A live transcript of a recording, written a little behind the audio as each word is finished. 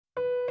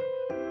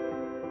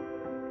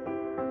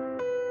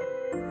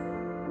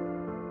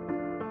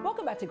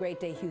back to Great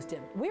Day Houston.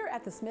 We're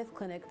at the Smith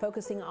Clinic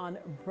focusing on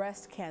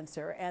breast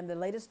cancer and the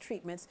latest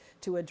treatments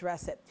to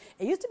address it.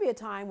 It used to be a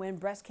time when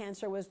breast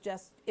cancer was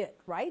just it,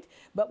 right?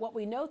 But what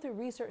we know through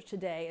research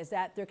today is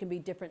that there can be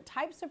different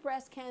types of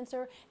breast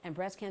cancer, and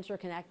breast cancer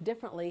can act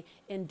differently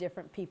in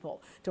different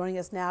people. Joining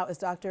us now is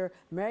Dr.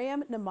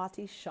 Mariam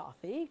Namati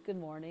Shafi. Good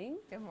morning.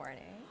 Good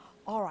morning.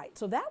 All right,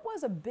 so that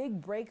was a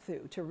big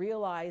breakthrough to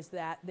realize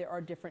that there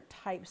are different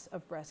types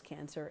of breast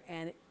cancer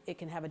and it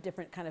can have a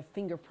different kind of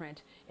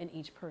fingerprint in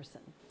each person.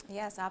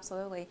 Yes,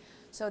 absolutely.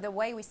 So the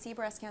way we see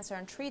breast cancer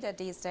and treat it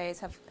these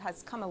days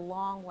has come a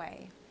long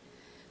way.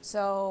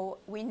 So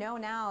we know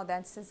now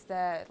that since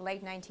the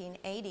late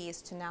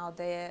 1980s to now,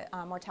 the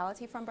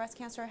mortality from breast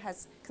cancer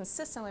has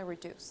consistently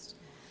reduced.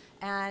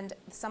 And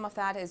some of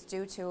that is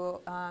due to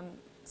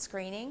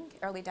screening,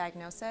 early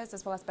diagnosis,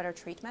 as well as better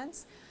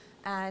treatments.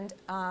 And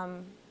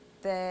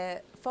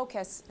the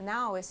focus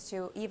now is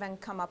to even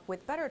come up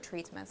with better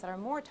treatments that are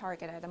more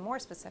targeted and more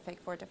specific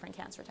for different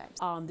cancer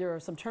types. There are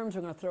some terms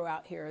we're going to throw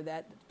out here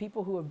that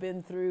people who have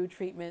been through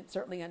treatment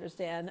certainly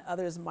understand,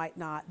 others might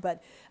not.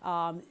 But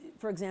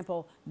for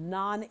example,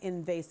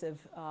 non-invasive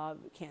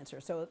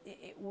cancer. So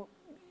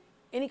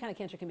any kind of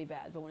cancer can be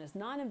bad, but when it's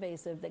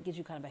non-invasive, that gives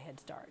you kind of a head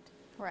start.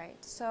 Right.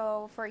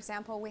 So for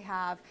example, we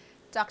have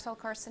ductal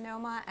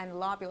carcinoma and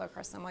lobular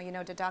carcinoma, you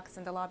know, the ducts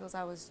and the lobules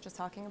I was just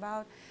talking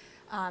about,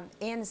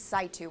 in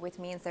situ, which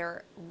means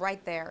they're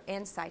right there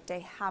inside. They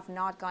have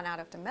not gone out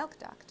of the milk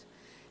duct.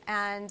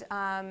 And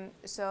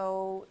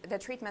so the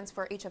treatments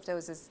for each of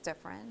those is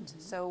different. Mm-hmm.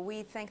 So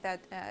we think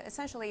that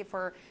essentially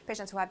for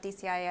patients who have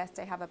DCIS,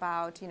 they have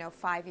about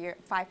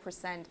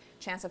 5%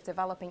 chance of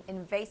developing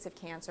invasive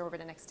cancer over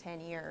the next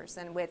 10 years.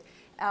 And with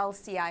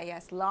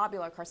LCIS,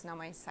 lobular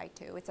carcinoma in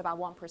situ, it's about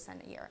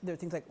 1% a year. There are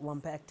things like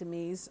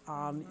lumpectomies,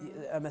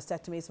 a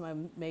mastectomy.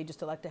 Someone may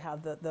just elect to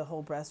have the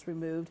whole breast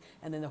removed,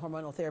 and then the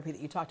hormonal therapy that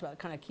you talked about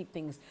kind of keep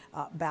things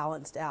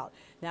balanced out.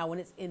 Now, when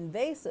it's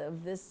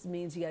invasive, this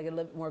means you got to get a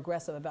little bit more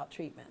aggressive about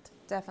treatment.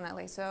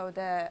 Definitely. So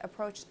the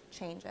approach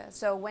changes.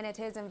 So when it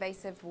is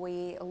invasive,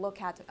 we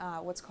look at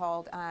what's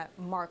called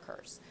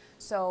markers.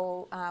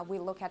 So we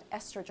look at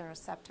estrogen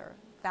receptor.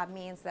 That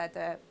means that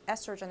the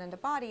estrogen in the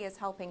body is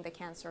helping the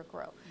cancer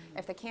grow. Mm-hmm.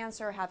 If the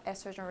cancer have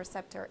estrogen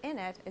receptor in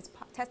it, it's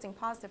testing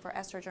positive for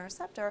estrogen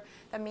receptor,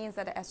 that means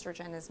that the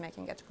estrogen is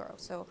making it grow.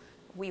 So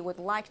we would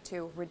like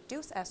to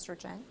reduce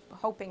estrogen,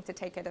 hoping to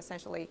take it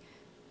essentially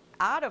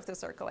out of the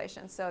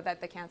circulation so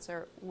that the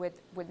cancer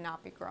would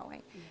not be growing.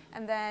 Mm-hmm.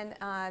 And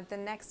then the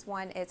next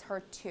one is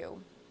HER2.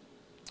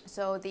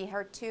 So the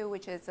HER2,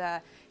 which is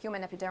a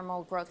human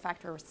epidermal growth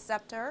factor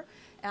receptor,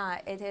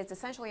 it is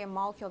essentially a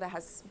molecule that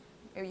has,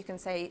 you can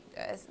say,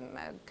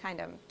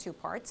 kind of two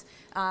parts.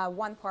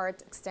 One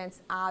part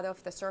extends out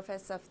of the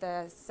surface of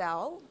the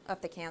cell of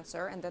the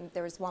cancer, and then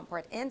there is one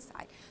part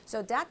inside.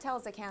 So that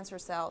tells the cancer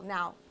cell,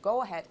 now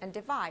go ahead and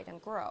divide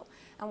and grow.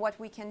 And what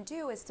we can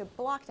do is to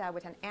block that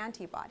with an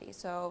antibody.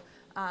 So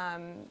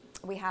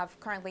we have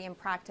currently in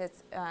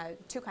practice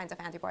two kinds of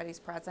antibodies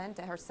present,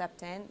 the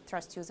Herceptin,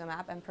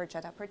 trastuzumab, and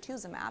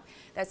pertuzumab,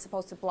 that's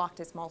supposed to block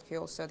this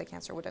molecule so the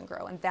cancer wouldn't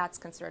grow, and that's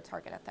considered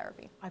targeted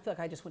therapy. I feel like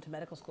I just went to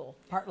medical school,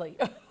 partly.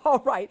 All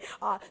right.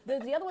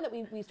 The other one that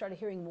we started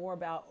hearing more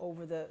about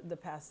over the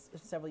past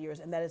several years,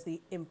 and that is the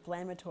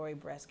inflammatory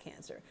breast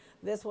cancer.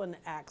 This one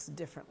acts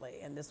differently,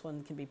 and this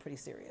one can be pretty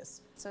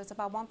serious. So it's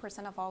about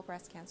 1% of all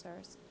breast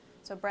cancers.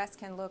 So breast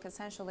can look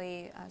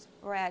essentially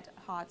red,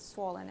 hot,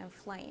 swollen,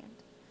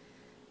 inflamed.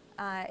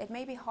 It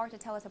may be hard to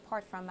tell it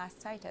apart from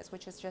mastitis,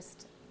 which is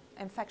just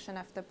infection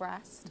of the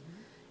breast.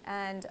 Mm-hmm.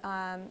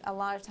 And a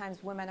lot of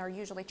times women are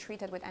usually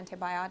treated with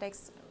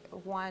antibiotics,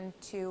 1,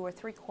 2, or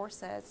 3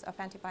 courses of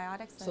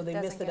antibiotics. So they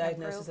miss the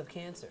diagnosis of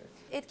cancer.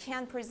 It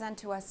can present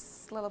to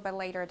us a little bit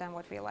later than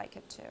what we like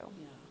it to,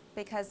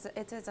 because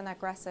it is an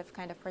aggressive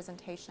kind of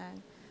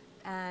presentation,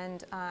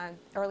 and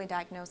early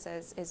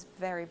diagnosis is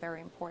very,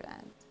 very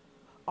important.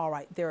 All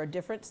right, there are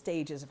different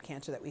stages of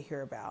cancer that we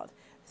hear about.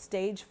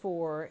 Stage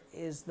 4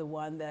 is the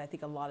one that I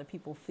think a lot of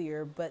people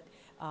fear, but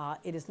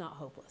it is not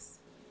hopeless.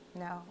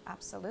 No,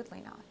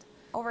 absolutely not.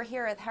 Over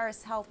here at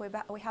Harris Health,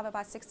 we have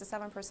about 6 to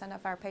 7%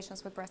 of our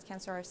patients with breast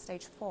cancer are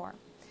stage 4.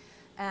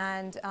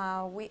 And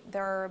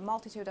there are a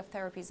multitude of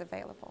therapies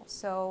available.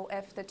 So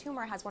if the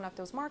tumor has one of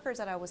those markers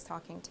that I was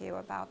talking to you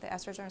about, the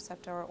estrogen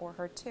receptor or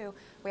HER2,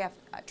 we have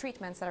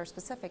treatments that are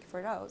specific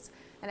for those.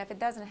 And if it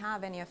doesn't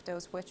have any of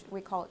those, which we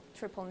call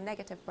triple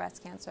negative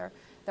breast cancer,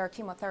 there are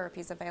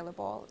chemotherapies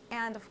available.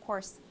 And of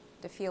course,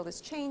 the field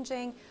is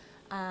changing.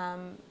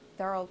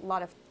 There are a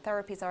lot of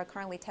therapies that are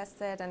currently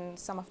tested, and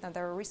some of them that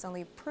are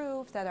recently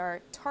approved that are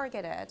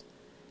targeted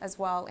as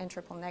well in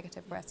triple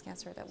negative breast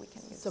cancer that we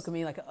can use. So it can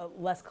be like a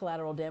less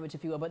collateral damage,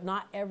 if you will, but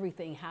not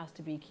everything has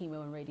to be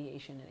chemo and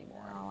radiation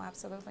anymore. No,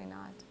 absolutely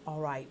not. All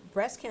right.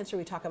 Breast cancer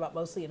we talk about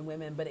mostly in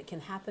women, but it can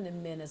happen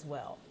in men as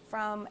well.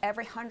 From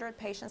every 100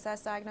 patients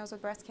that's diagnosed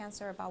with breast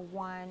cancer, about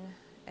 1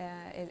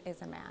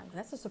 is a man. And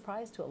that's a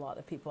surprise to a lot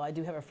of people. I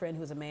do have a friend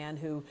who's a man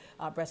who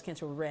breast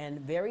cancer ran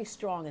very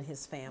strong in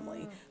his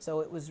family. So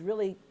it was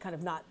really kind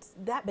of not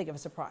that big of a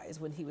surprise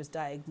when he was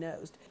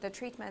diagnosed. The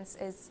treatments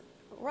is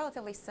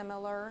relatively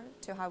similar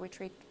to how we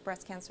treat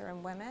breast cancer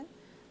in women,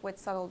 with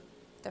subtle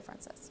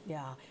differences.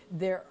 Yeah,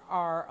 there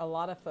are a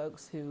lot of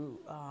folks who,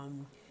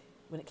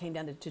 when it came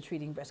down to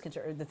treating breast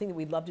cancer, the thing that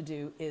we'd love to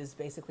do is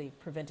basically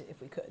prevent it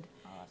if we could.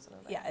 Oh,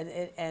 absolutely.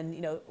 Yeah, and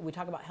you know, we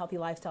talk about healthy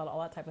lifestyle and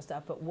all that type of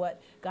stuff, but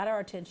what got our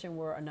attention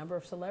were a number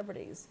of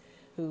celebrities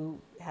who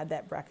had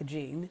that BRCA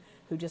gene,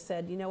 who just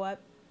said, you know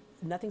what,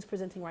 nothing's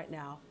presenting right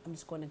now, I'm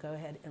just going to go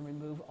ahead and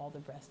remove all the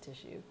breast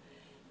tissue.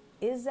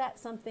 Is that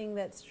something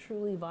that's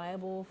truly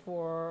viable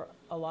for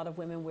a lot of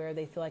women, where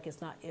they feel like it's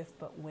not if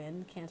but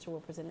when cancer will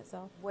present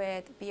itself?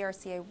 With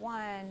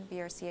BRCA1,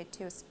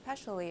 BRCA2,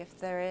 especially if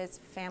there is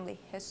family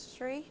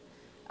history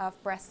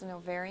of breast and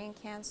ovarian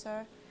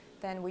cancer,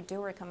 then we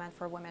do recommend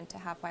for women to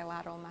have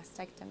bilateral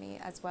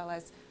mastectomy, as well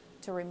as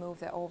to remove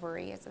the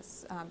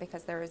ovaries,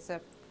 because there is a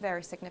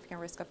very significant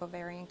risk of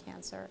ovarian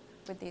cancer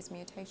with these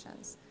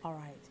mutations. All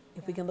right,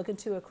 if we can look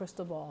into a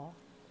crystal ball,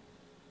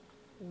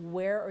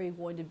 where are you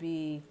going to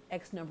be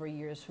X number of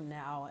years from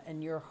now,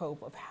 and your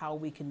hope of how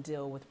we can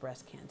deal with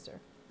breast cancer?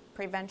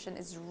 Prevention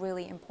is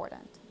really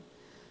important.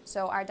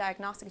 So our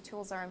diagnostic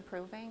tools are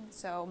improving.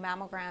 So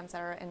mammograms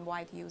are in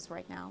wide use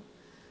right now.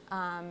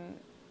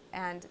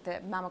 And the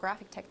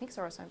mammographic techniques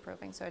are also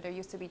improving. So there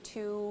used to be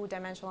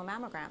 2-dimensional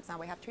mammograms. Now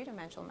we have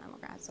 3-dimensional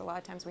mammograms. So a lot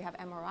of times we have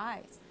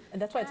MRIs.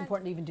 And that's why it's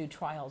important to even do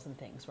trials and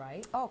things,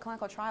 right? Oh,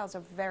 clinical trials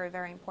are very,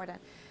 very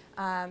important.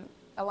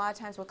 A lot of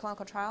times with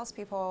clinical trials,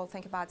 people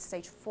think about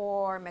stage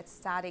 4,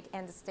 metastatic,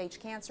 end-stage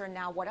cancer.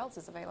 Now, what else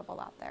is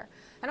available out there?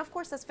 And of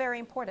course, that's very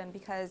important,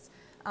 because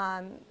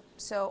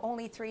so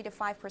only 3 to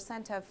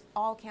 5% of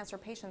all cancer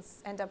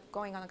patients end up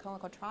going on a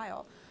clinical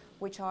trial,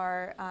 which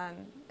are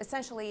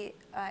essentially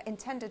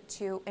intended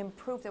to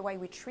improve the way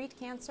we treat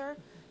cancer,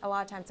 a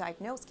lot of times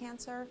diagnose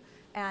cancer,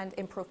 and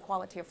improve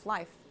quality of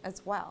life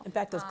as well. In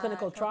fact, those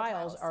clinical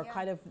trials are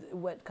kind of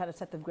what kind of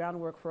set the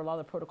groundwork for a lot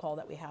of the protocol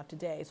that we have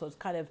today. So it's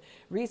kind of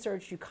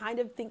research. You kind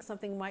of think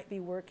something might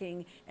be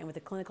working, and with a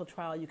clinical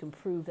trial, you can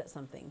prove that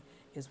something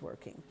is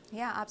working.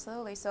 Yeah,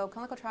 absolutely. So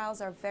clinical trials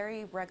are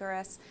very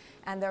rigorous,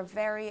 and they're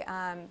very,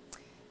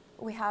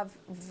 we have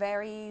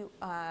very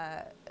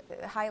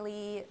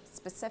highly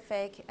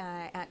specific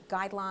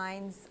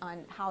guidelines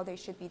on how they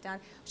should be done,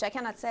 which I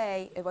cannot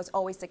say it was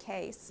always the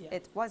case. Yeah.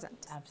 It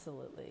wasn't.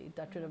 Absolutely.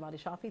 Dr.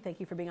 Namadi Shafi, thank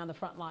you for being on the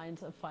front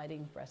lines of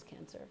fighting breast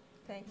cancer.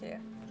 Thank you.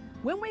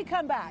 When we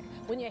come back,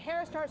 when your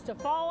hair starts to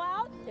fall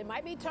out, it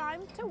might be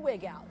time to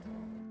wig out.